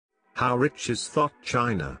How rich is Thought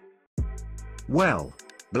Chyna? Well,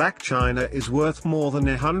 Blac Chyna is worth more than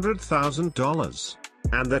 $100,000.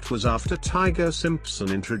 And that was after Tiger Simpson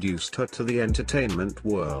introduced her to the entertainment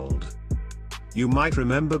world. You might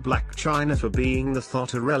remember Blac Chyna for being the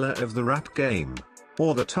Thotterella of the rap game,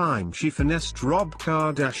 or the time she finessed Rob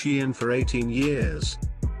Kardashian for 18 years.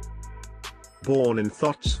 Born in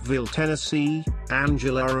Thoughtsville, Tennessee,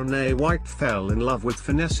 Angela Renee White fell in love with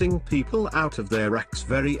finessing people out of their ex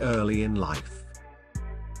very early in life.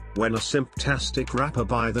 When a simptastic rapper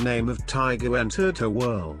by the name of Tiger entered her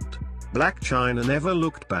world, Blac Chyna never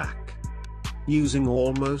looked back. Using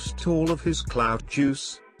almost all of his clout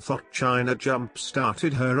juice, Thought Chyna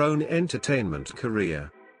jump-started her own entertainment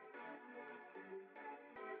career.